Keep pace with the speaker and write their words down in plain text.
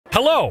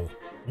Hello!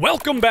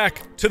 Welcome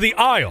back to the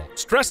Isle.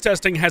 Stress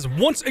testing has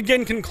once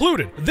again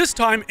concluded, this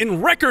time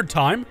in record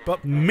time,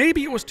 but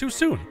maybe it was too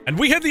soon. And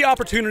we had the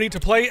opportunity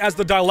to play as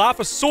the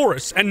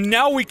Dilophosaurus, and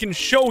now we can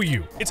show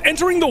you. It's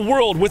entering the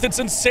world with its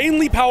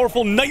insanely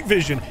powerful night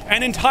vision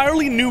and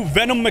entirely new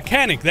venom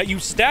mechanic that you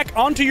stack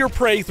onto your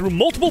prey through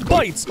multiple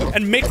bites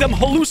and make them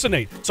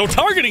hallucinate. So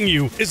targeting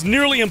you is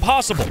nearly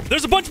impossible.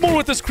 There's a bunch more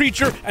with this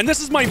creature, and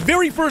this is my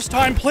very first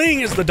time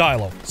playing as the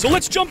Dilo. So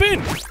let's jump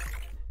in!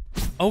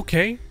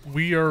 Okay,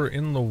 we are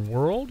in the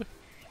world.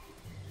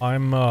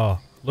 I'm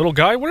little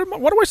guy. What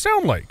do I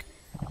sound like?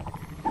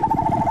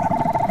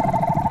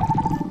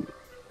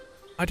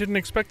 I didn't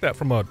expect that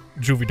from a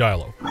juvie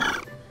Dilo.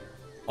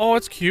 Oh,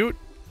 it's cute.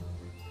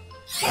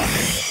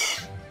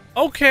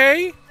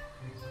 Okay.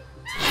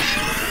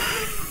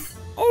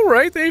 All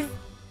right, they've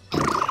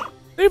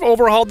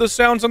overhauled the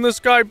sounds on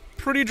this guy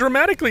pretty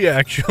dramatically,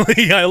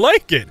 actually. I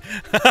like it.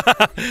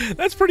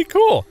 That's pretty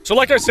cool. So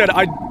like I said,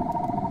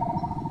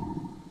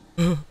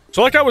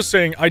 So like I was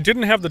saying, I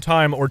didn't have the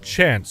time or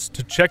chance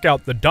to check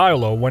out the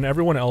Dilo when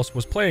everyone else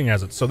was playing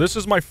as it. So this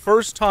is my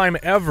first time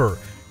ever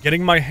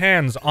getting my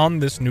hands on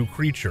this new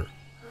creature.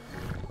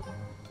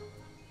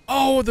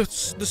 Oh, the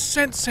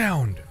scent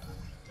sound.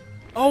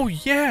 Oh,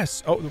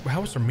 yes. Oh,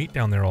 how is there meat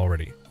down there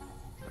already?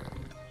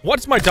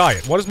 What's my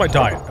diet? What is my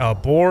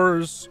diet?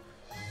 Boars,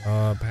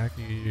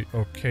 Packy,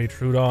 okay,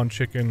 Troodon,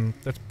 chicken.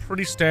 That's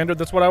pretty standard.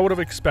 That's what I would have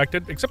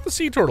expected. Except the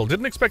sea turtle.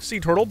 Didn't expect sea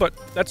turtle, but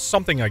that's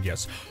something, I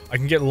guess. I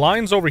can get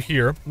lines over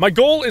here. My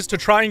goal is to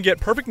try and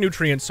get perfect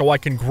nutrients so I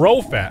can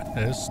grow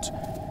fast.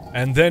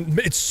 And then,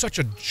 it's such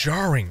a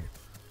jarring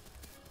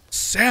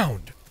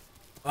sound.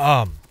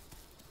 My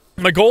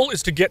goal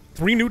is to get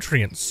 3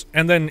 nutrients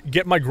and then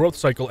get my growth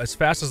cycle as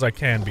fast as I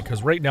can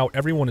because right now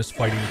everyone is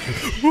fighting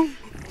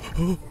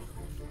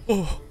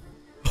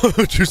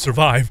to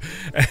survive,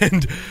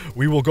 and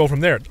we will go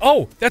from there.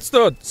 Oh, that's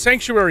the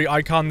sanctuary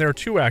icon there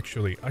too,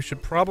 actually. I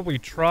should probably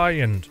try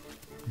and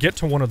get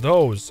to one of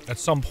those at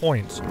some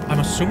point. I'm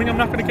assuming I'm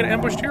not going to get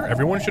ambushed here.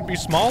 Everyone should be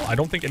small. I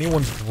don't think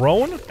anyone's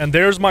grown. And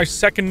there's my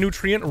second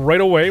nutrient right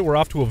away. We're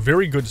off to a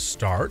very good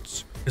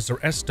start. Is there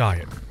S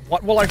diet?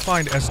 What will I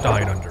find S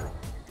diet under?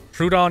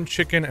 Troodon,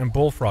 chicken, and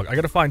bullfrog. I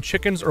gotta find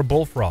chickens or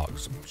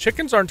bullfrogs.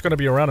 Chickens aren't going to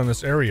be around in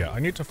this area. I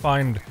need to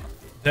find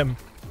them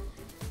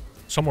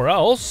somewhere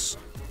else.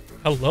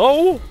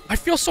 Hello? I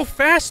feel so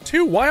fast,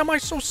 too. Why am I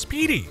so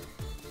speedy?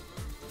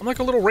 I'm like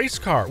a little race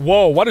car.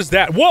 Whoa, what is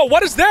that? Whoa,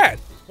 what is that?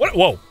 What?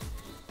 Whoa.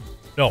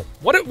 No.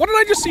 What did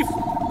I just see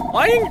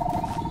flying?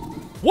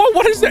 Whoa,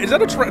 what is that? Is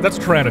that a that's a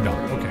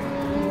Pteranodon.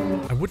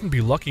 Okay. I wouldn't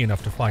be lucky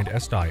enough to find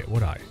S-Diet,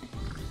 would I?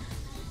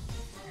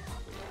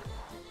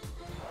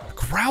 The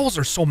growls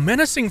are so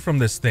menacing from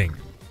this thing.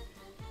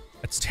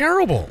 That's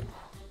terrible.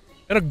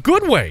 In a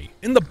good way.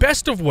 In the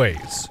best of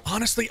ways.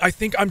 Honestly, I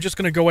think I'm just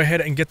gonna go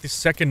ahead and get the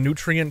second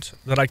nutrient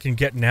that I can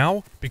get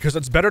now, because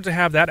it's better to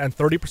have that and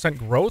 30%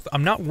 growth.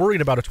 I'm not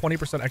worried about a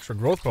 20% extra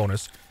growth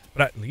bonus,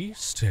 but at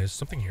least there's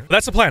something here.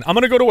 That's the plan. I'm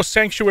gonna go to a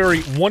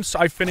sanctuary once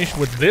I finish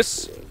with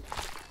this.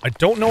 I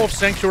don't know if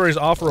sanctuaries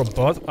offer a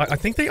buff. I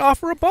think they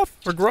offer a buff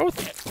for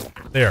growth.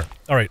 There.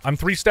 Alright, I'm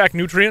 3-stack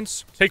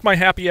nutrients. Take my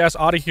happy ass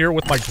out of here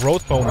with my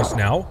growth bonus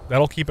now.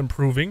 That'll keep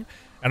improving.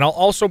 And I'll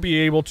also be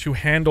able to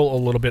handle a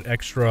little bit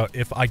extra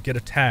if I get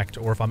attacked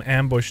or if I'm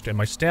ambushed, and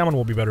my stamina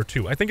will be better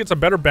too. I think it's a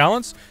better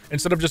balance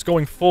instead of just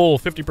going full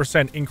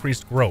 50%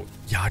 increased growth.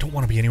 Yeah, I don't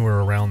want to be anywhere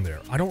around there.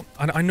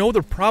 I know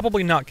they're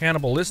probably not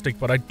cannibalistic,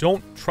 but I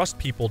don't trust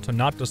people to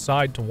not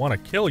decide to want to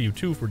kill you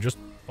too for just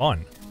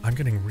fun. I'm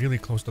getting really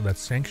close to that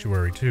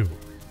sanctuary too.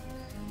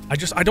 I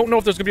don't know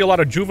if there's gonna be a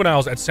lot of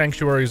juveniles at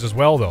sanctuaries as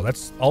well though.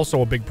 That's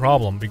also a big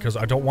problem because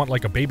I don't want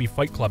like a baby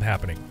fight club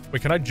happening.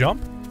 Wait, can I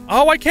jump?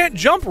 Oh, I can't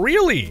jump,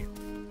 really?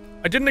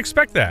 I didn't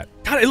expect that.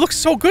 God, it looks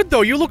so good,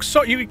 though. You look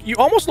so... You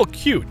almost look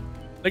cute.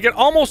 Like, it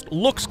almost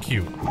looks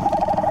cute.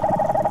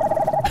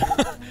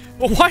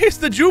 But why is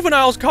the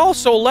juvenile's call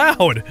so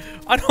loud?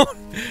 I don't...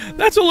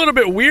 That's a little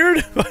bit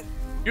weird, but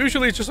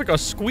usually it's just like a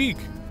squeak.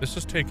 This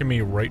is taking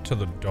me right to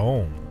the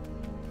dome.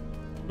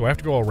 Do I have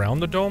to go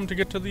around the dome to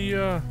get to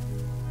the,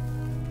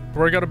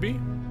 where I gotta be?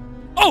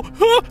 Oh!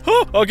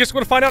 I guess I'm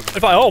gonna find out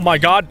if I... Oh, my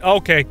God.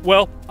 Okay,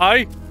 well,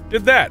 I...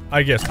 did that,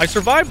 I guess. I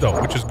survived,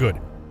 though, which is good.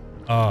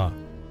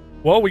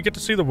 Well, we get to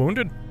see the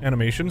wounded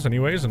animations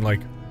anyways, and,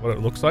 like, what it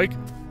looks like.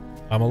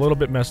 I'm a little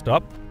bit messed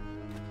up.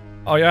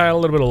 Oh, yeah, I had a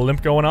little bit of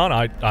limp going on.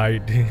 I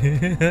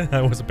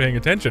wasn't paying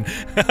attention.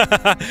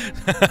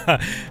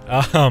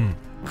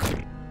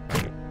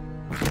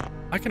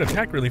 I can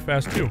attack really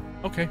fast, too.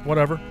 Okay,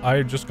 whatever.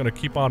 I'm just gonna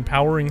keep on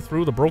powering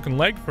through the broken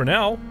leg for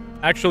now.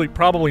 Actually,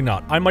 probably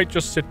not. I might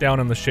just sit down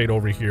in the shade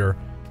over here,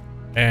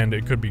 and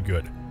it could be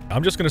good.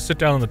 I'm just gonna sit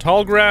down in the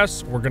tall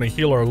grass, we're gonna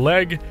heal our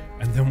leg,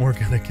 and then we're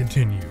gonna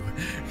continue.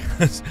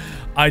 Because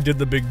I did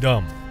the big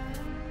dumb.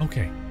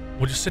 Okay,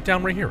 we'll just sit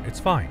down right here,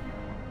 it's fine.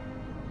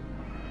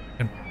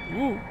 And,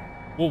 ooh,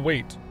 we'll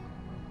wait.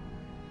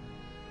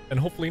 And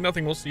hopefully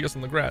nothing will see us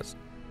in the grass.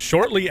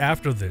 Shortly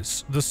after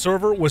this, the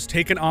server was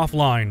taken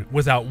offline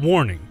without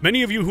warning.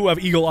 Many of you who have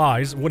eagle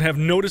eyes would have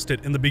noticed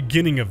it in the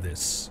beginning of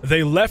this.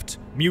 They left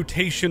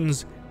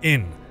mutations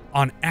in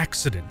on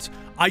accident.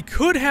 I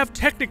could have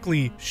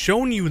technically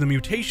shown you the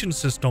mutation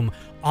system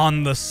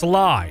on the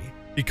sly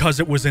because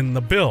it was in the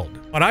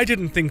build, but I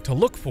didn't think to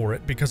look for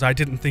it because I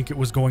didn't think it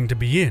was going to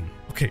be in.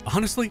 Okay,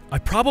 honestly, I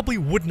probably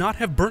would not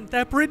have burnt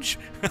that bridge,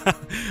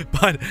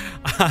 but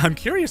I'm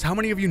curious how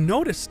many of you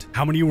noticed?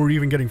 How many of you were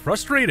even getting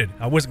frustrated?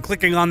 I wasn't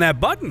clicking on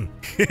that button.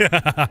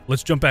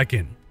 Let's jump back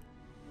in.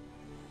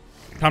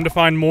 Time to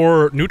find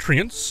more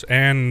nutrients,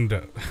 and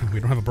we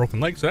don't have a broken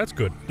leg, so that's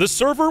good. The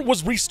server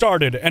was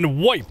restarted and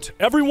wiped.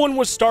 Everyone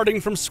was starting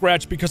from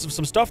scratch because of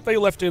some stuff they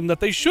left in that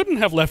they shouldn't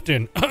have left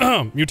in.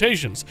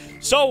 Mutations.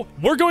 So,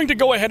 we're going to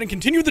go ahead and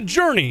continue the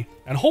journey,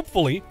 and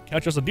hopefully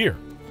catch us a deer.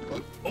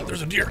 Oh,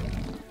 there's a deer.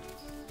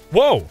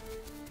 Whoa.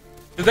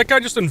 Did that guy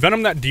just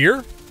envenom that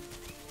deer?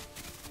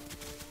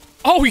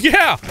 Oh,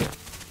 yeah!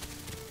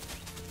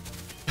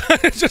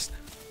 Just...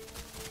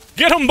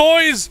 Get him,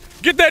 boys!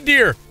 Get that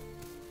deer!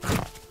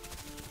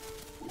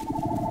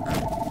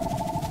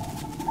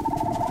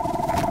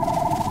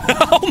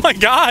 Oh my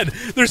god!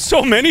 There's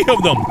so many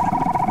of them!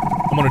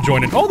 I'm gonna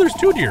join it. Oh, there's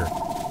 2 deer.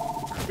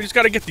 We just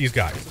gotta get these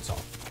guys, that's all.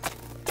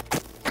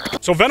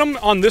 So venom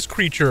on this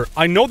creature,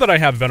 I know that I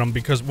have venom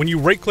because when you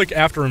right-click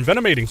after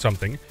envenomating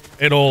something,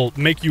 it'll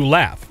make you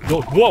laugh.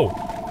 Whoa!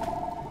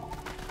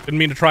 Didn't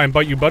mean to try and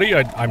bite you, buddy.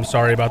 I'm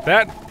sorry about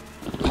that.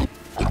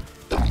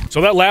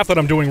 So that laugh that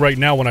I'm doing right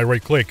now when I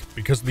right-click,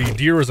 because the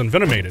deer is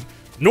envenomated,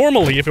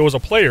 normally, if it was a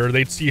player,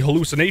 they'd see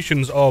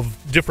hallucinations of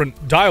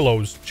different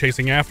Dilos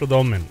chasing after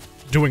them and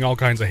doing all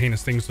kinds of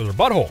heinous things to their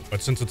butthole.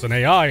 But since it's an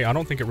AI, I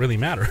don't think it really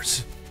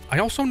matters. I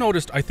also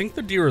noticed, I think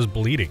the deer is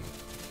bleeding.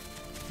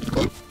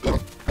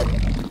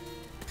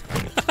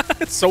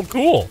 It's so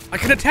cool. I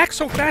can attack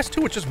so fast,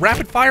 too. It's just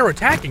rapid-fire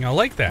attacking. I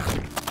like that.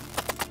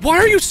 Why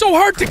are you so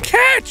hard to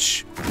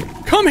catch?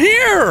 Come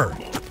here!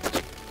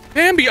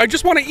 Bambi, I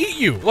just want to eat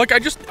you. Like,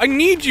 I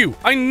need you.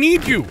 I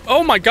need you.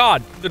 Oh my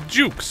god. The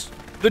jukes.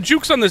 The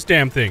jukes on this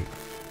damn thing.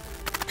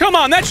 Come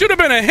on, that should have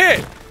been a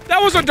hit.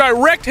 That was a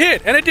direct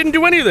hit, and it didn't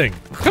do anything.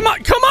 Come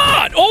on, come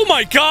on! Oh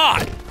my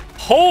god!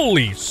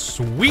 Holy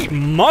sweet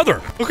mother.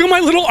 Look at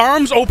my little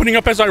arms opening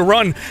up as I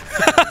run.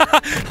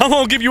 I'm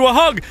gonna give you a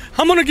hug.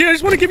 I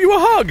just want to give you a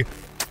hug.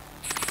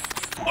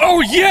 Oh,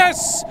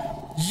 yes!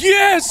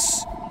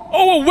 Yes!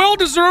 Oh, a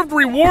well-deserved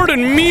reward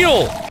and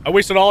meal. I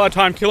wasted all that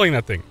time killing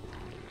that thing.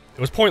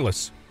 It was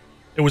pointless.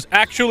 It was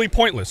actually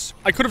pointless.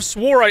 I could have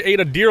swore I ate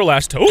a deer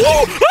last time.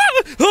 Oh!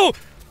 Ah! Oh!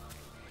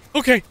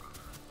 Okay.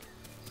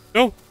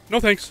 No. No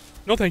thanks.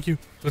 No thank you.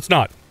 Let's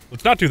not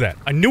do that.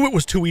 I knew it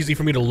was too easy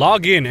for me to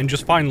log in and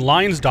just find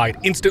lions died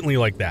instantly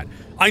like that.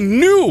 I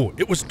knew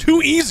it was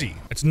too easy.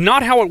 It's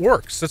not how it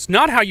works. That's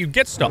not how you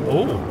get stuff.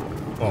 Oh.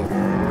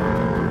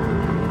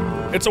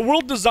 It's a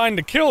world designed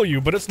to kill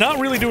you, but it's not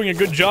really doing a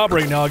good job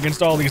right now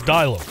against all these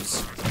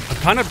Dilos. I'm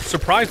kind of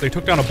surprised they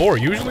took down a boar.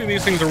 Usually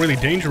these things are really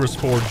dangerous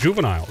for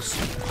juveniles.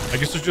 I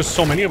guess there's just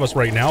so many of us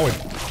right now, it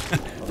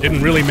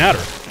didn't really matter.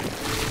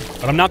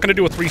 But I'm not going to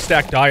do a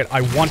 3-stack diet.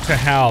 I want to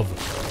have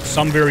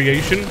some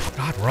variation.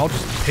 God, we're all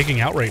just pigging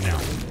out right now.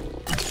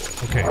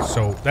 Okay,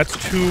 so that's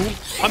 2.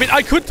 I mean,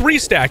 I could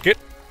 3-stack it,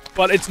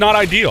 but it's not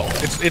ideal.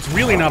 It's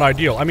really not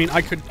ideal. I mean,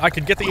 I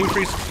could get the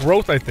increased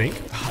growth, I think.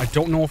 I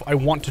don't know if I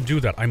want to do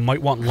that. I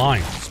might want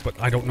lines, but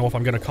I don't know if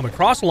I'm going to come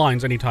across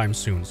lines anytime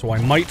soon, so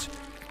I might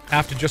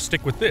have to just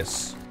stick with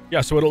this. Yeah,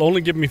 so it'll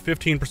only give me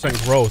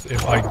 15% growth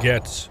if I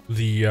get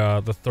the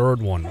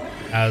 3rd one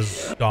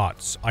as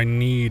dots. I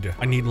need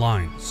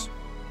lines.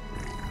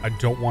 I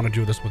don't want to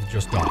do this with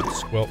just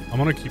dots. Well, I'm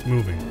gonna keep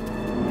moving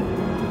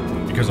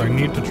because I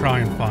need to try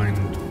and find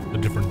the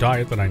different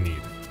diet that I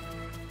need.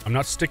 I'm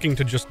not sticking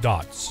to just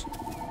dots.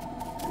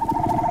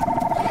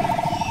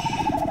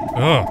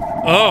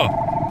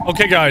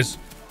 Okay, guys.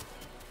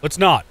 Let's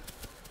not.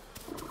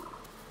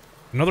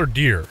 Another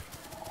deer.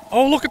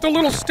 Oh, look at the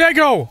little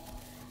stego!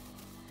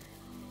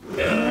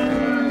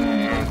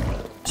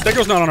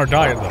 Stego's not on our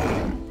diet, though.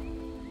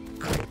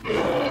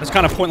 That's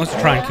kind of pointless to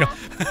try and kill.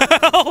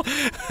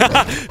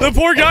 The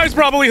poor guy's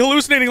probably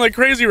hallucinating like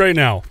crazy right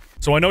now.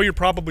 So I know you're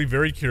probably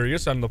very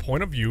curious on the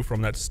point of view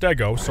from that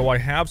stego, so I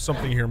have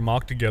something here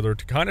mocked together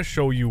to kind of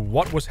show you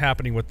what was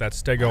happening with that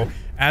stego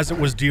as it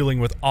was dealing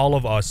with all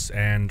of us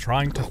and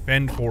trying to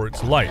fend for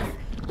its life.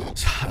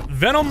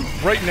 Venom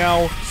right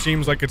now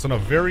seems like it's in a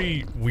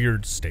very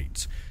weird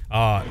state.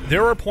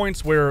 There are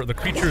points where the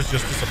creatures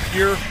just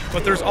disappear,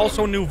 but there's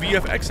also new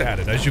VFX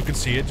added. As you can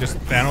see, it just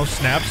Thanos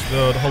snaps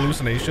the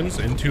hallucinations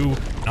into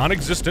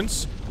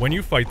non-existence when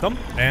you fight them,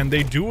 and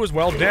they do as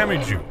well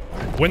damage you.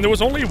 When there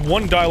was only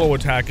 1 Dilo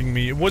attacking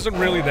me, it wasn't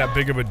really that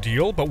big of a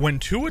deal, but when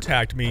 2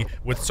 attacked me,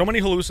 with so many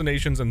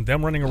hallucinations and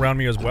them running around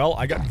me as well,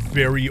 I got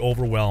very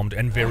overwhelmed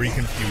and very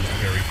confused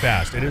very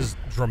fast. It is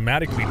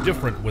dramatically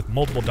different with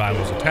multiple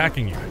Dilos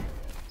attacking you.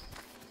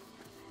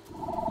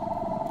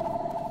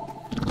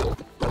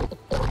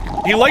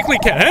 He likely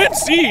can't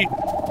see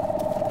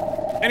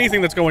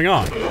anything that's going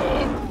on.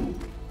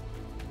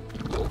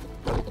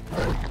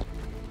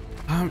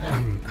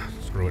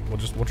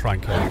 we'll try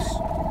and kill this.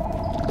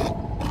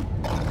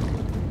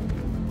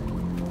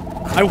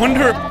 I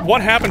wonder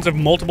what happens if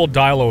multiple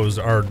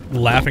Dilos are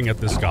laughing at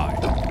this guy.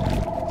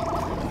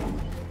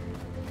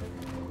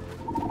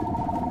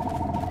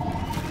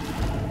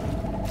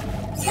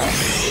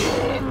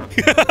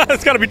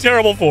 It's gotta be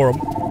terrible for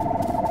him.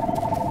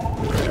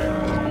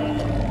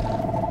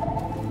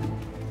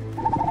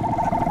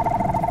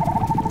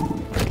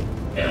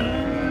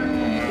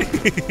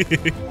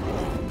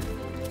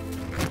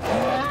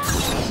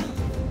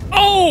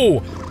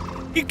 Oh!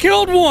 He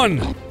killed one!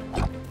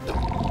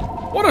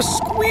 What a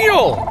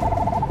squeal!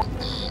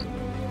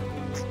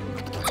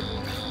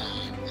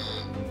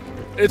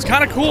 It's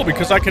kind of cool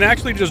because I can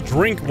actually just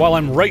drink while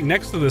I'm right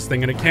next to this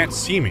thing and it can't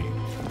see me.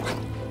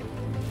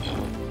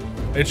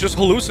 It's just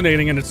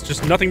hallucinating and it's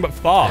just nothing but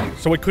fog.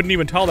 So it couldn't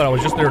even tell that I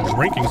was just there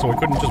drinking, so it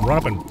couldn't just run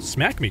up and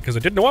smack me because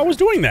it didn't know I was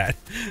doing that.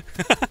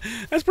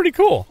 That's pretty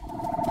cool.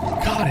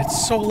 God,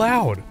 it's so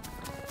loud.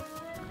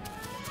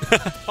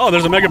 Oh,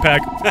 there's a mega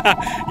pack.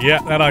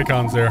 Yeah, that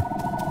icon's there.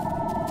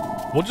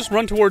 We'll just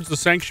run towards the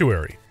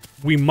sanctuary.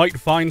 We might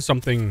find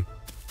something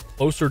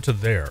closer to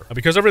there.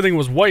 Because everything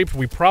was wiped,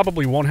 we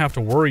probably won't have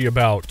to worry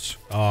about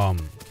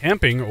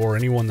camping or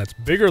anyone that's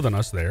bigger than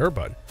us there,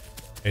 but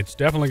it's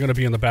definitely going to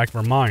be in the back of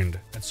our mind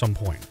at some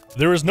point.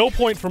 There is no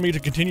point for me to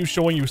continue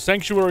showing you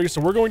Sanctuary, so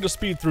we're going to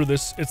speed through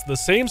this. It's the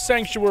same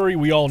Sanctuary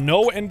we all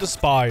know and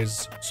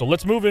despise. So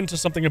let's move into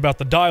something about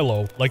the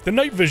Dilo, like the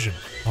night vision.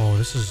 Oh,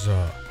 this is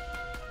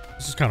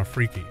kind of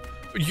freaky.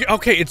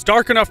 Okay, it's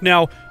dark enough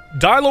now.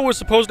 Dilo is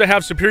supposed to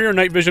have superior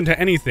night vision to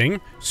anything.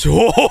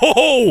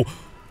 So,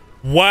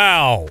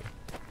 wow.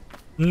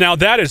 Now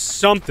that is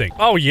something.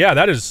 Oh yeah,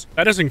 that is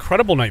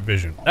incredible night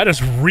vision. That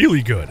is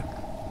really good.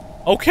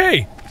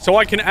 Okay, so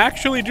I can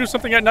actually do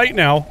something at night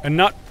now and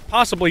not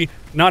possibly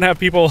not have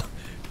people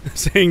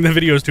saying the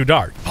video is too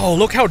dark. Oh,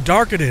 look how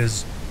dark it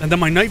is. And then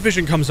my night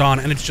vision comes on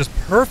and it's just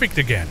perfect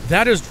again.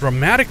 That is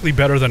dramatically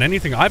better than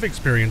anything I've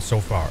experienced so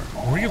far.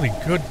 Really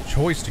good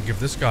choice to give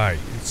this guy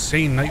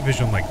insane night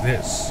vision like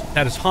this.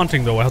 That is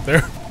haunting though out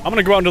there. I'm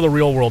gonna go out into the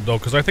real world though,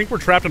 because I think we're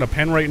trapped in a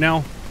pen right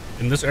now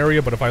in this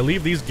area, but if I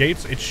leave these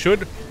gates, it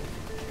should...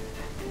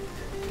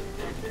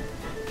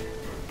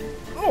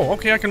 Oh,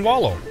 okay, I can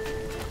wallow.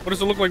 What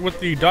does it look like with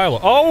the Dilo?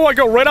 Oh, I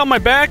go right on my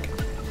back?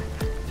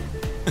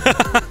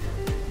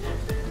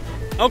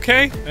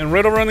 Okay, and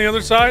right over on the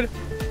other side?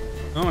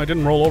 Oh, I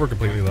didn't roll over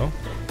completely, though.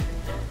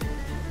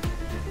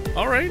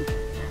 Alright.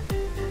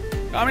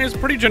 I mean, it's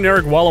pretty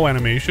generic wallow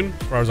animation,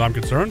 as far as I'm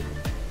concerned.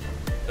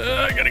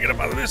 I gotta get up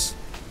out of this.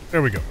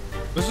 There we go.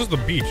 This is the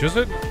beach, is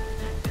it?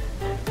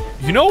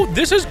 You know,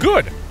 this is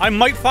good. I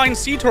might find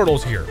sea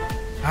turtles here.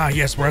 Ah,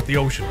 yes, we're at the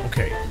ocean.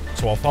 Okay,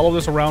 so I'll follow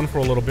this around for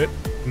a little bit.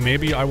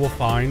 Maybe I will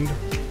find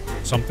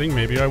something,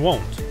 maybe I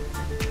won't.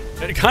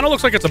 It kind of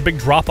looks like it's a big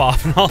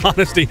drop-off, in all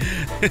honesty.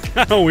 It's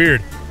kind of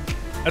weird.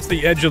 That's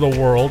the edge of the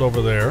world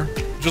over there.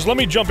 Just let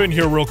me jump in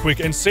here real quick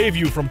and save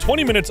you from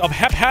 20 minutes of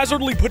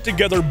haphazardly put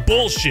together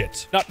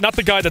bullshit. Not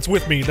the guy that's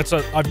with me.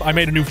 I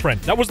made a new friend.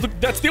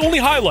 That's the only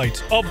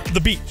highlight of the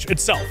beach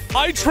itself.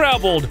 I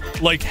traveled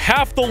like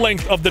half the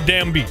length of the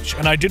damn beach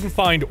and I didn't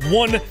find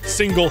one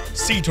single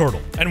sea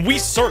turtle. And we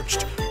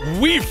searched.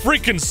 We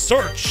freaking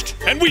searched.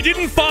 And we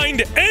didn't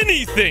find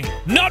anything.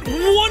 Not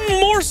one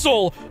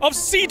morsel of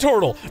sea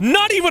turtle.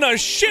 Not even a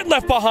shit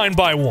left behind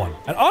by one.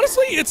 And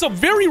honestly, it's a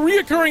very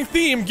reoccurring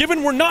theme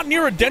given we're not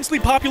near a densely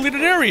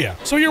populated area.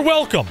 So you're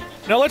welcome.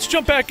 Now let's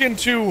jump back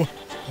into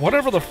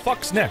whatever the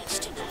fuck's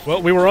next.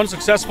 Well, we were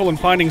unsuccessful in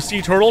finding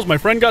sea turtles. My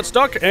friend got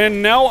stuck,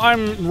 and now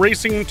I'm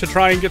racing to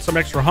try and get some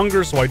extra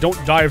hunger so I don't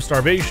die of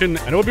starvation.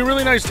 And it would be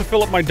really nice to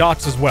fill up my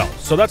dots as well.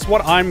 So that's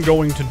what I'm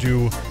going to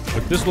do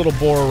with this little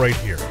boar right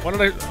here. What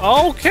did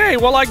I... Okay,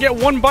 well, I get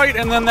one bite,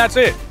 and then that's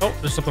it. Oh,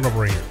 there's something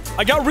over here.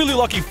 I got really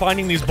lucky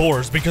finding these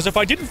boars, because if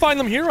I didn't find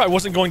them here, I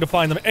wasn't going to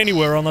find them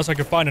anywhere unless I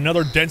could find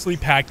another densely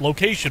packed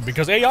location,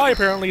 because AI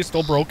apparently is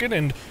still broken,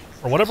 and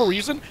for whatever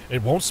reason,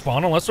 it won't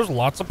spawn unless there's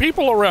lots of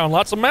people around,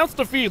 lots of mouths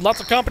to feed, lots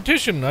of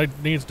competition. It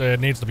needs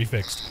to be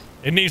fixed.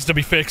 It needs to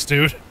be fixed,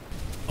 dude.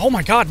 Oh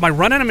my god, my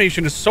run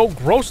animation is so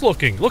gross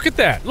looking. Look at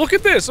that. Look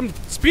at this. I'm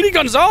Speedy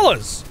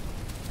Gonzalez.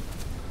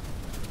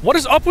 What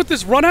is up with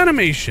this run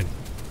animation?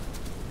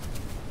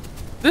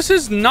 This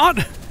is not...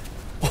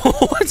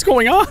 What's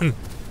going on?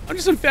 I'm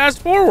just in fast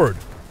forward.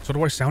 So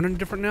do I sound any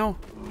different now?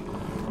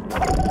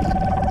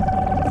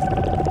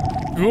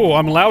 Ooh,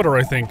 I'm louder,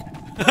 I think.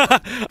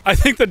 I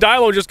think the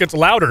Dilo just gets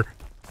louder.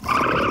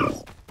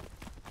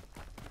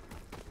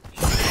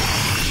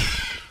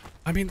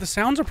 I mean, the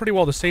sounds are pretty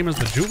well the same as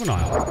the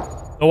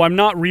juvenile. Though I'm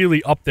not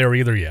really up there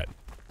either yet.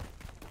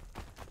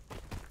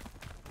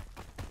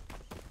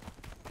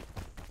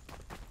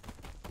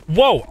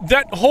 Whoa,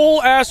 that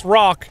whole ass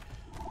rock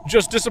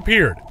just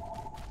disappeared.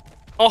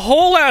 A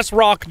whole ass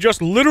rock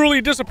just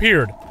literally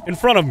disappeared in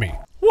front of me.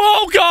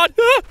 Whoa, God!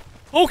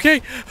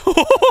 Okay.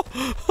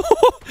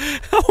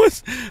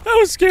 That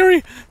was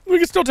scary. We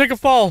can still take a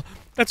fall.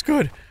 That's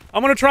good.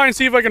 I'm gonna try and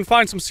see if I can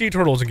find some sea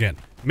turtles again.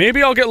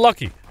 Maybe I'll get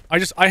lucky.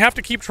 I have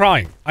to keep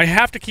trying. I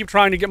have to keep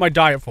trying to get my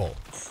diet full.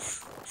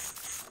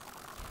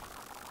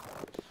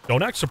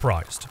 Don't act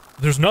surprised.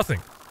 There's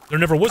nothing. There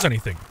never was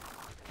anything.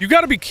 You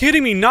gotta be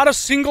kidding me, not a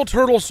single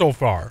turtle so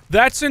far.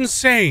 That's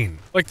insane.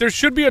 Like, there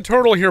should be a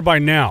turtle here by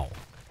now.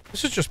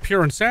 This is just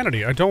pure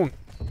insanity. I don't...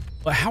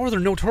 How are there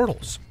no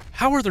turtles?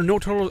 How are there no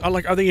turtles?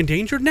 Like, are they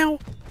endangered now?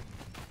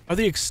 Are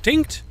they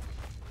extinct?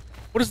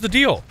 What is the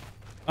deal?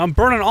 I'm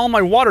burning all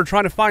my water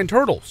trying to find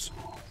turtles.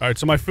 Alright,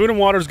 so my food and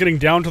water is getting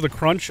down to the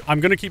crunch. I'm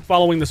gonna keep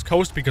following this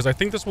coast because I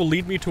think this will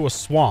lead me to a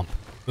swamp.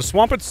 The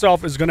swamp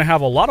itself is gonna have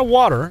a lot of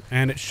water,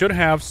 and it should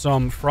have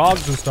some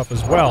frogs and stuff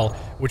as well,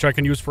 which I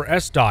can use for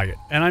S diet.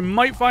 And I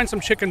might find some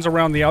chickens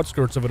around the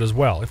outskirts of it as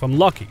well, if I'm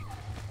lucky.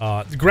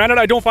 Granted,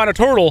 I don't find a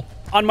turtle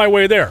on my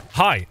way there.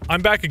 Hi,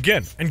 I'm back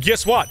again. And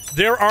guess what?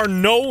 There are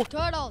no...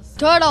 Turtles!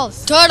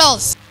 Turtles!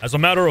 Turtles! As a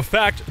matter of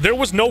fact, there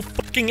was no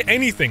fucking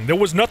anything. There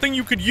was nothing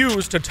you could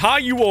use to tie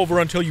you over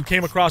until you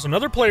came across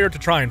another player to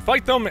try and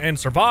fight them and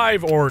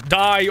survive or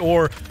die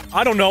or,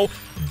 I don't know,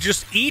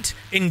 just eat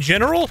in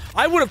general.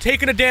 I would have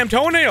taken a damn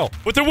toenail.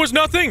 But there was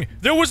nothing.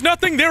 There was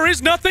nothing. There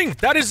is nothing.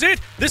 That is it.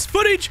 This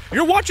footage,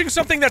 you're watching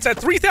something that's at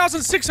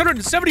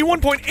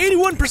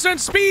 3,671.81%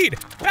 speed.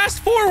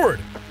 Fast forward.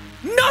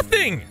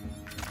 Nothing.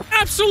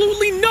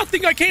 Absolutely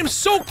nothing. I came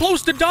so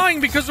close to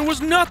dying because there was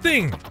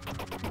nothing.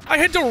 I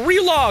had to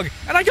relog,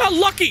 and I got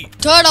lucky!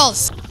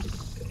 Turtles!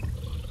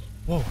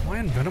 Whoa, am I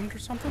envenomed or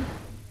something?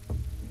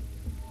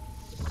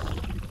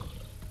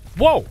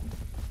 Whoa!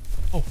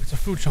 Oh, it's a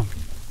food chunk.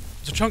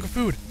 It's a chunk of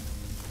food.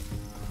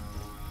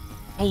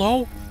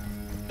 Hello?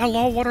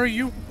 Hello, what are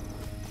you?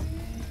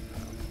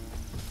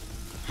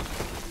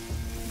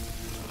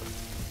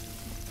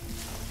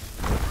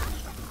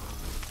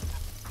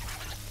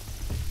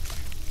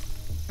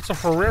 It's a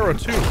Herrera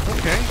too,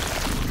 okay.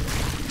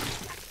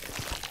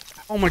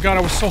 Oh my god,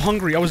 I was so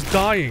hungry. I was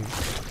dying.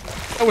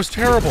 That was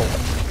terrible.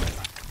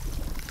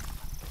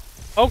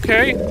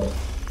 Okay.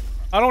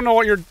 I don't know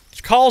what your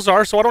calls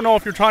are, so I don't know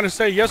if you're trying to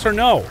say yes or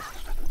no.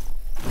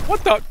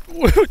 What the...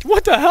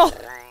 What the hell?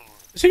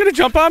 Is he gonna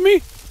jump on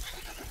me?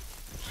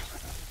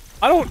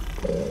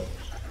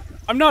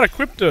 I'm not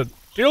equipped to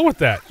deal with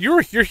that.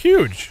 You're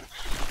huge.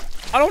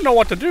 I don't know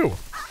what to do.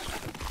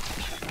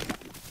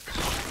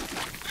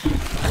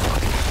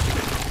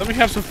 Let me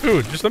have some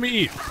food. Just let me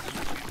eat.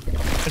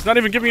 It's not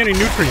even giving me any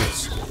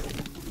nutrients.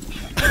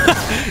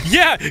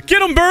 Yeah!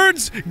 Get them,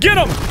 birds! Get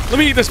them! Let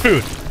me eat this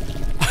food.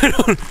 I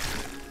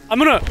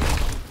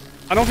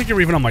don't think you're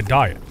even on my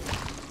diet.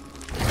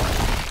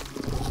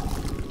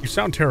 You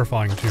sound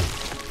terrifying, too.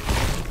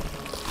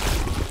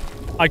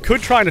 I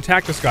could try and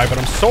attack this guy, but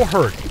I'm so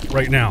hurt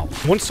right now.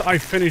 Once I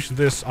finish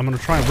this, I'm gonna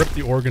try and rip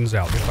the organs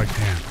out if I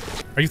can.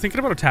 Are you thinking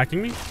about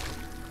attacking me?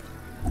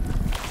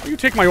 Will you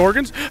take my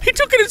organs? He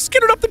took it and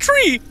skittered up the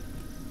tree!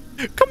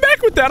 Come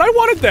back with that! I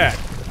wanted that!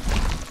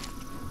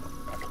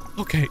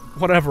 Okay,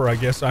 whatever, I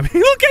guess. I mean,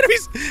 look at him!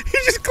 He's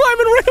just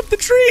climbing right up the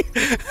tree!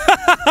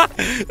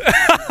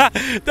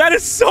 That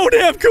is so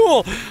damn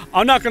cool!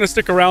 I'm not gonna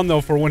stick around,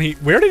 though, for when he...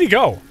 Where did he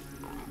go?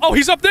 Oh,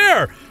 he's up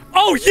there!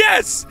 Oh,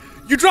 yes!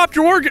 You dropped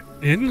your organ...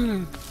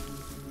 In?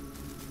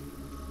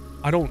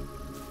 I don't...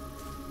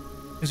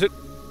 Is it...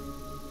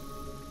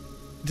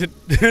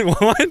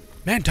 What?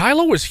 Man,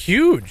 Dilo is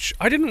huge.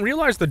 I didn't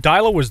realize the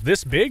Dilo was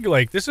this big.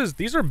 Like,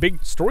 these are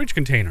big storage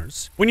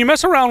containers. When you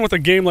mess around with a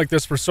game like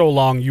this for so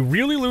long, you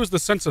really lose the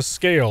sense of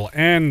scale.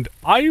 And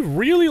I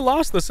really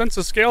lost the sense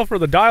of scale for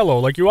the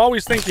Dilo. Like, you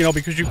always think, you know,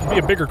 because you can be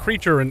a bigger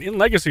creature, and in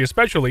Legacy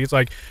especially, it's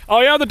like, oh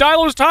yeah, the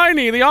Dilo's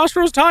tiny, the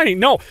Ostro's tiny.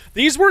 No,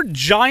 these were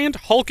giant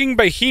hulking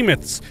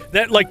behemoths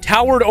that, like,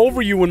 towered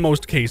over you in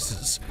most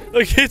cases.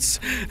 Like, it's...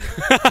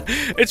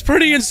 it's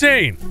pretty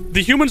insane.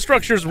 The human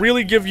structures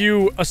really give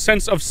you a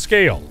sense of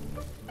scale.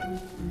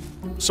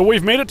 So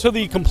we've made it to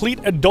the complete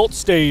adult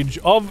stage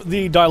of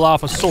the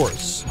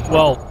Dilophosaurus.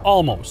 Well,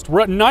 almost.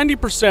 We're at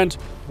 90%,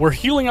 we're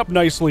healing up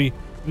nicely.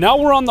 Now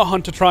we're on the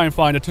hunt to try and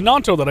find a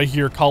Tenanto that I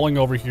hear calling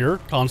over here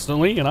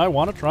constantly, and I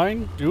want to try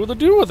and do the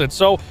do with it.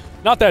 So,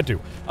 not that do.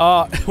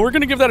 We're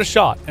gonna give that a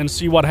shot and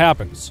see what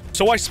happens.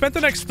 So I spent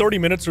the next 30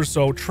 minutes or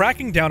so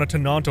tracking down a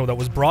Tenanto that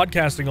was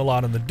broadcasting a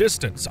lot in the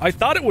distance. I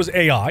thought it was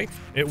AI.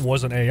 It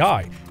wasn't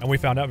AI. And we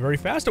found out very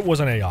fast it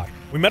wasn't AI.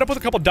 We met up with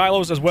a couple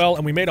Dilos as well,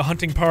 and we made a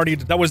hunting party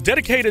that was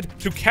dedicated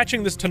to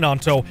catching this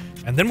Tenanto,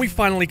 and then we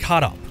finally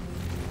caught up.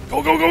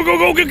 Go, go, go, go,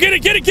 go, go, get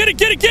it, get it, get it,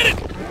 get it, get it!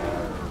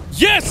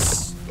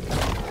 Yes!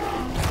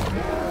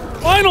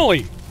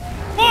 Finally!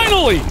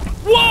 Finally!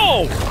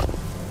 Whoa!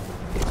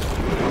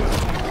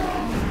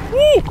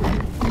 Woo!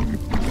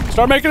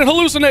 Start making it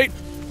hallucinate!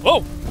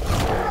 Oh!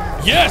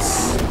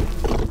 Yes!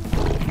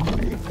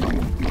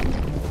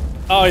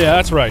 Oh yeah,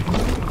 that's right.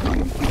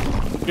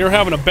 You're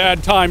having a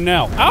bad time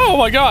now. Oh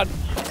my god!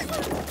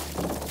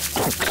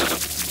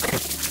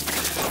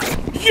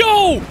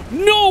 Yo!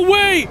 No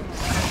way!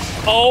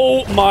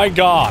 Oh my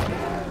god.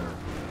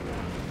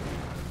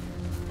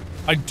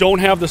 I don't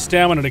have the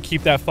stamina to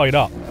keep that fight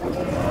up.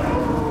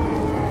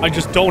 I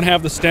just don't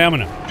have the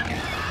stamina.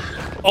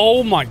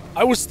 Oh my...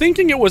 I was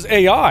thinking it was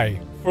AI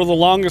for the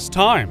longest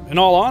time, in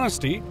all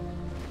honesty.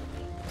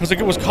 Because like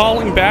it was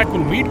calling back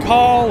when we'd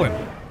call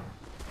and...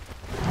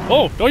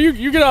 Oh, no,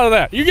 you get out of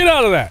that. You get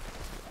out of that.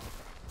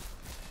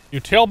 You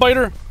tail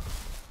biter.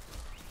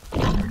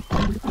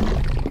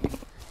 I'll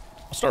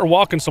start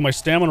walking so my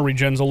stamina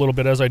regens a little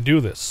bit as I do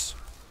this.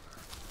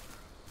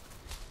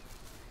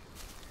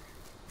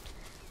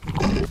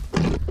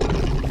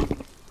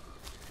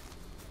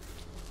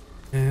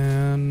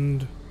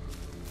 And...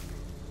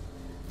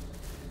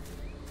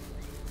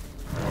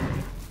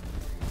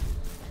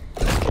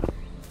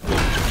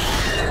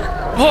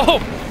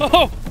 oh!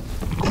 Oh!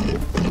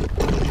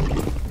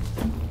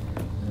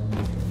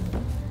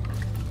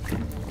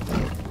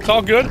 It's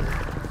all good.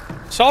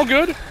 It's all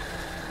good.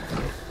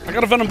 I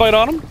got a venom bite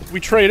on him. We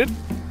traded.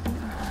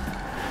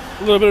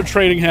 A little bit of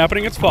trading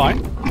happening. It's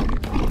fine.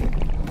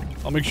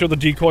 I'll make sure the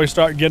decoys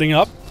start getting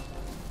up.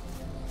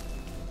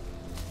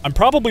 I'm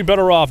probably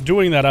better off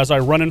doing that as I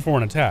run in for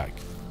an attack.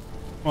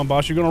 Come on,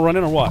 boss. You gonna run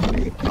in or what?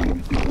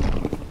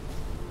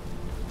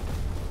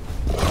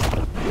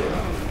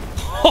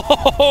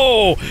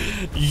 Oh,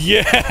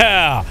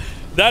 yeah!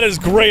 That is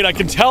great. I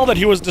can tell that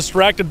he was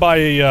distracted by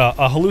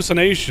a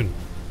hallucination.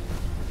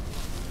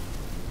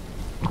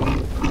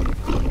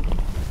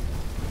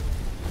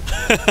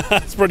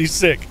 That's pretty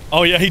sick.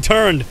 Oh yeah, he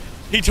turned.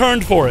 He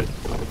turned for it.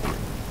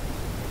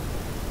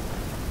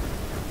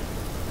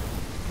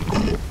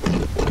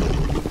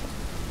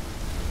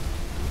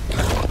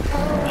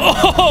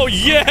 Oh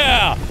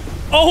yeah!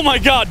 Oh my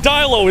god,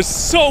 Dilo is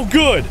so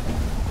good!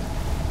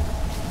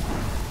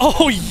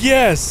 Oh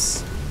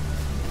yes!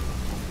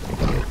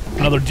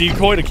 Another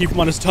decoy to keep him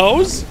on his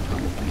toes?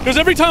 Because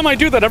every time I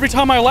do that, every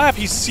time I laugh,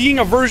 he's seeing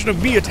a version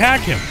of me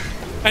attack him.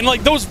 And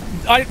like those,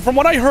 from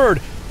what I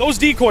heard, those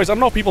decoys, I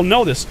don't know if people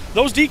know this,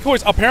 those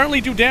decoys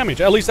apparently do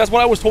damage. At least that's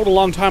what I was told a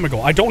long time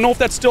ago. I don't know if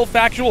that's still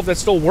factual, if that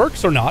still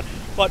works or not,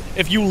 but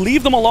if you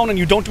leave them alone and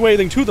you don't do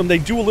anything to them, they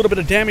do a little bit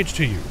of damage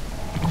to you.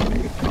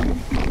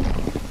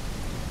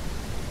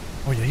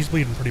 Oh yeah, he's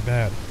bleeding pretty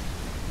bad.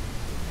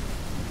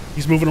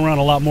 He's moving around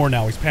a lot more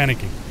now, he's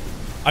panicking.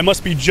 I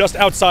must be just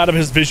outside of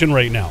his vision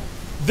right now.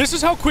 This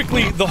is how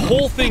quickly the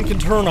whole thing can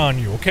turn on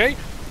you, okay?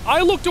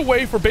 I looked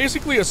away for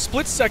basically a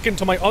split second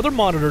to my other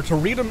monitor to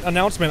read an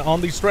announcement on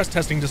the stress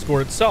testing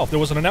Discord itself. There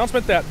was an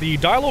announcement that the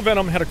Dilo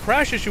Venom had a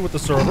crash issue with the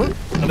server,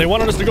 and they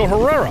wanted us to go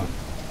Herrera.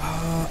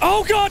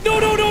 Oh god, no,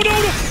 no, no, no,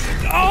 no!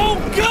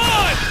 Oh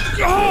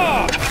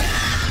god!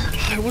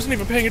 I wasn't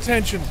even paying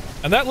attention.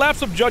 And that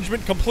lapse of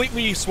judgment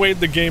completely swayed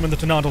the game in the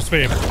Tenanto's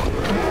favor.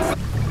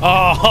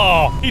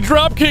 Oh, he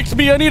drop kicks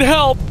me, I need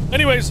help!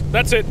 Anyways,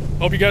 that's it.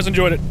 Hope you guys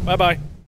enjoyed it. Bye-bye.